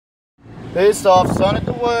Pissed off son of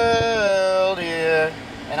the world here.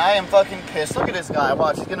 And I am fucking pissed. Look at this guy.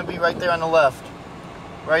 Watch, he's gonna be right there on the left.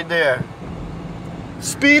 Right there.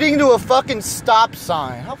 Speeding to a fucking stop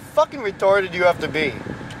sign. How fucking retarded do you have to be?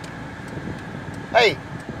 Hey.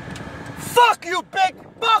 Fuck you, bitch!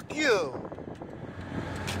 Fuck you!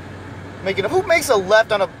 Who makes a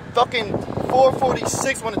left on a fucking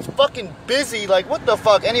 446 when it's fucking busy? Like, what the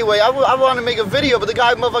fuck? Anyway, I want to make a video, but the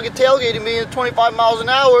guy motherfucking tailgated me at 25 miles an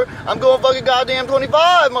hour. I'm going fucking goddamn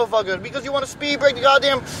 25, motherfucker. Because you want to speed break the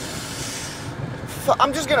goddamn...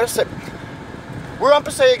 I'm just gonna say... We're on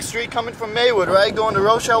Passaic Street coming from Maywood, right? Going to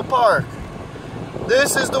Rochelle Park.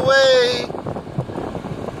 This is the way.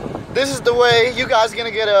 This is the way. You guys are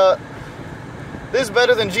gonna get a... This is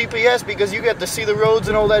better than GPS because you get to see the roads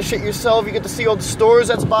and all that shit yourself. You get to see all the stores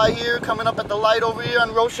that's by here, coming up at the light over here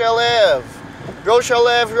on Rochelle Ave. Rochelle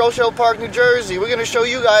Ave, Rochelle Park, New Jersey. We're going to show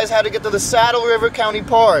you guys how to get to the Saddle River County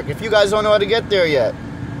Park, if you guys don't know how to get there yet.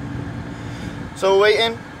 So we're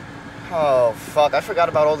waiting. Oh, fuck. I forgot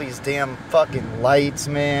about all these damn fucking lights,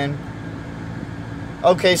 man.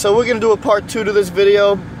 Okay, so we're going to do a part 2 to this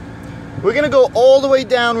video. We're going to go all the way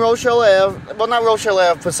down Rochelle Ave. Well, not Rochelle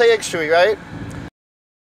Ave, Passaic Street, right?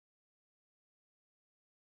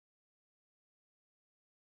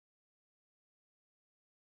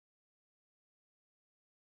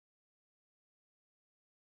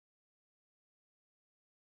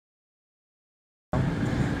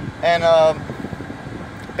 And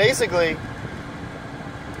basically,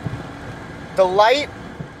 the light,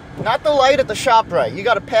 not the light at the ShopRite. You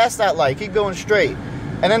got to pass that light. Keep going straight.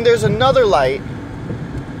 And then there's another light,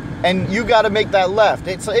 and you got to make that left.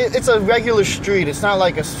 It's a regular street. It's not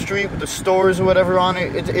like a street with the stores or whatever on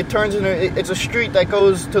it. It turns into, it's a street that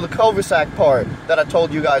goes to the cul-de-sac part that I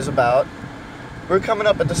told you guys about. We're coming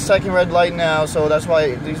up at the second red light now, so that's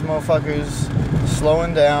why these motherfuckers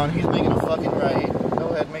slowing down. He's making a fucking right. Go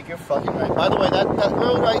ahead, make your fucking right. By the way, that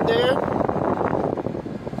road right there,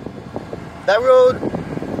 that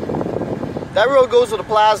road goes to the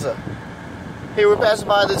plaza. Here we're passing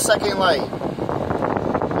by the second light.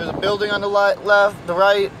 There's a building on the left, the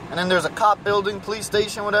right, and then there's a cop building, police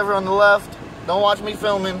station, whatever on the left. Don't watch me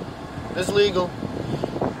filming. It's legal.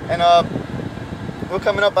 And we're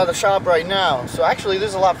coming up by the shop right now. So actually this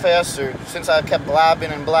is a lot faster since I kept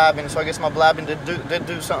blabbing and blabbing. So I guess my blabbing did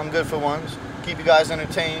do something good for once. Keep you guys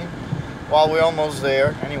entertained while we're almost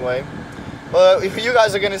there. Anyway. But you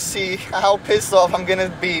guys are going to see how pissed off I'm going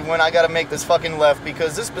to be when I got to make this fucking left.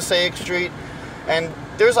 Because this is Passaic Street. And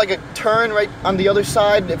there's like a turn right on the other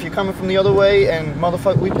side if you're coming from the other way. And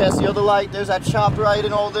motherfucker, we pass the other light. There's that ShopRite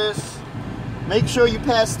and all this. Make sure you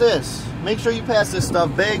pass this. Make sure you pass this stuff.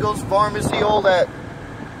 Bagels, pharmacy, all that.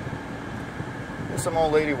 There's some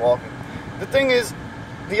old lady walking. The thing is,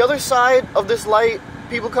 the other side of this light,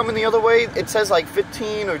 people coming the other way, it says like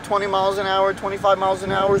 15 or 20 miles an hour, 25 miles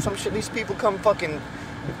an hour, some shit. These people come fucking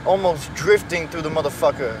almost drifting through the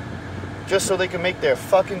motherfucker just so they can make their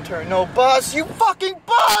fucking turn. No, bus! You fucking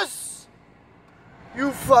bus!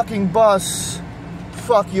 You fucking bus!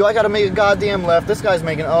 Fuck you, I gotta make a goddamn left. This guy's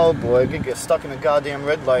making, oh boy, I could get stuck in a goddamn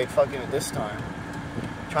red light fucking at this time.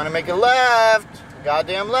 Trying to make a left.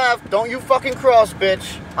 Goddamn left. Don't you fucking cross,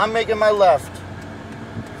 bitch. I'm making my left.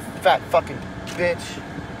 Fat fucking bitch.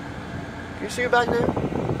 Can you see her back there?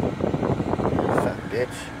 Fat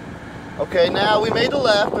bitch. Okay, now we made the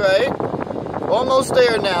left, right? Almost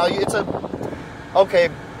there now. It's a... Okay.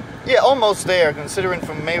 Yeah, almost there, considering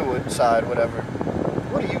from Maywood side, whatever.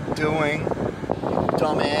 What are you doing, you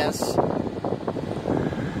dumbass?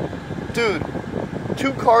 Dude,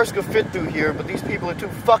 2 cars could fit through here, but these people are too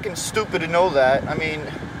fucking stupid to know that. I mean,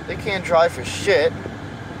 they can't drive for shit.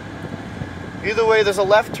 Either way, there's a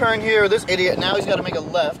left turn here. This idiot, now he's got to make a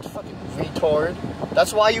left. Fucking retard.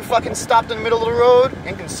 That's why you fucking stopped in the middle of the road.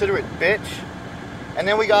 Inconsiderate bitch. And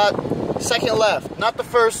then we got second left, not the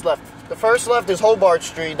first left. The first left is Hobart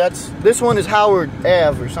Street. This one is Howard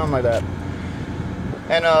Ave or something like that.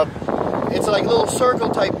 And it's like a little circle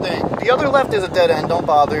type thing. The other left is a dead end. Don't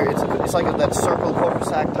bother. It's like that circle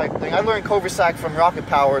cul-de-sac type thing. I learned cul-de-sac from Rocket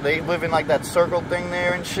Power. They live in like that circle thing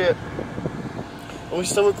there and shit. Are we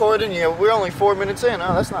still recording? Yeah, we're only 4 minutes in.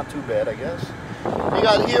 Oh, that's not too bad, I guess. You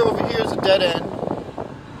got here, over here is a dead end.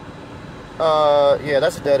 Yeah,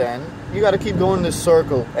 that's a dead end. You got to keep going this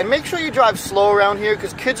circle. And make sure you drive slow around here,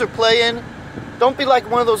 because kids are playing. Don't be like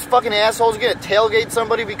one of those fucking assholes. You're going to tailgate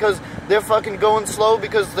somebody because they're fucking going slow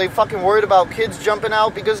because they fucking worried about kids jumping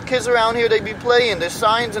out. Because kids around here, they be playing. There's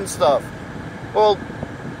signs and stuff. Well,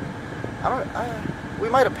 we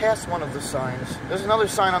might have passed one of the signs. There's another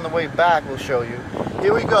sign on the way back we'll show you.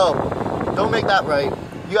 Here we go. Don't make that right.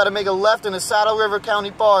 You got to make a left in the Saddle River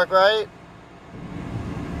County Park, right?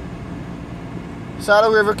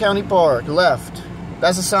 Saddle River County Park, left.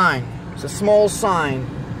 That's a sign. It's a small sign.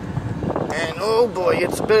 And oh boy,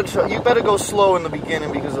 you better go slow in the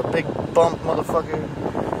beginning because a big bump, motherfucker.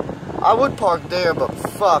 I would park there, but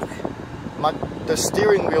fuck. The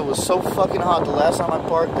steering wheel was so fucking hot the last time I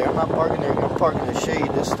parked there. I'm not parking there, I'm parking in the shade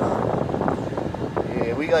this time.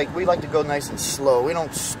 Yeah, we like to go nice and slow. We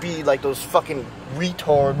don't speed like those fucking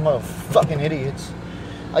retard motherfucking idiots.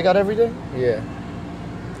 I got everything? Yeah.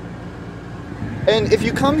 And if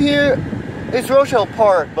you come here, it's Rochelle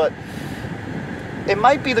Park, but it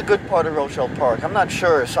might be the good part of Rochelle Park. I'm not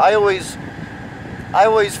sure. So I always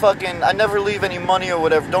I never leave any money or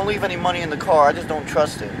whatever. Don't leave any money in the car. I just don't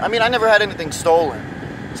trust it. I mean, I never had anything stolen.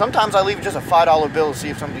 Sometimes I leave just a $5 bill to see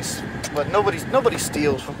if somebody's, but nobody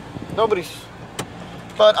steals.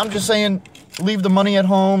 But I'm just saying, leave the money at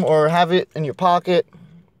home or have it in your pocket.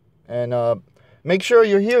 And make sure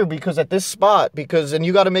you're here because at this spot, and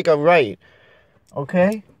you got to make a right.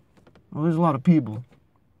 Okay? Well, there's a lot of people.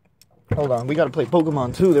 Hold on, we got to play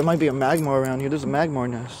Pokemon too. There might be a Magmar around here. There's a Magmar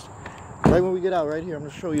nest. Right when we get out right here, I'm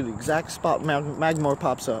going to show you the exact spot Magmar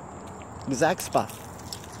pops up. Exact spot.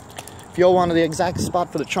 If y'all wanted the exact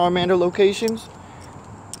spot for the Charmander locations,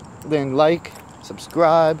 then like,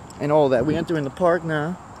 subscribe, and all that. We enter in the park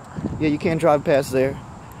now. Yeah, you can't drive past there.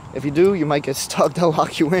 If you do, you might get stuck. They'll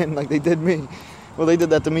lock you in like they did me. Well, they did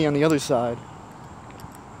that to me on the other side.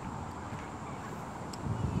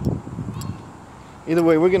 Either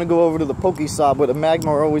way, we're going to go over to the Pokestop where the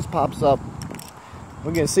Magmar always pops up.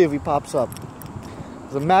 We're going to see if he pops up.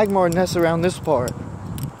 There's a Magmar nest around this part.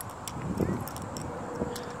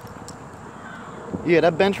 Yeah,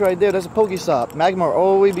 that bench right there, that's a Pokestop. Magmar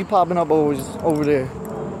always be popping up always over there.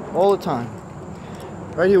 All the time.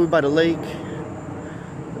 Right here, we by the lake.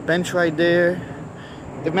 The bench right there.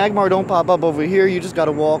 If Magmar don't pop up over here, you just got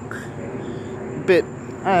to walk a bit,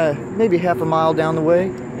 maybe half a mile down the way,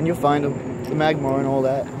 and you'll find him, the Magmar and all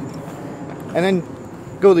that. And then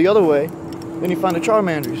go the other way. Then you find the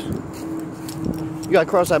Charmanders. You gotta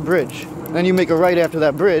cross that bridge. Then you make a right after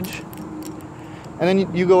that bridge. And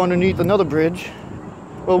then you go underneath another bridge.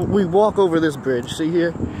 Well, we walk over this bridge. See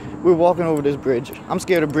here? We're walking over this bridge. I'm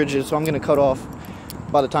scared of bridges, so I'm gonna cut off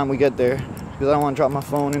by the time we get there. Because I don't want to drop my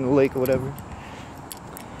phone in the lake or whatever.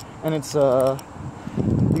 And it's,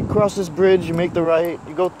 you cross this bridge, you make the right,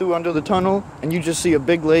 you go through under the tunnel, and you just see a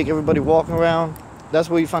big lake, everybody walking around.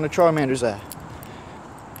 That's where you find the Charmanders at.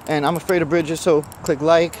 And I'm afraid of bridges, so click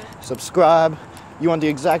like, subscribe. You want the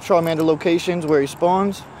exact Charmander locations where he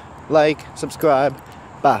spawns? Like, subscribe,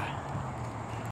 bye.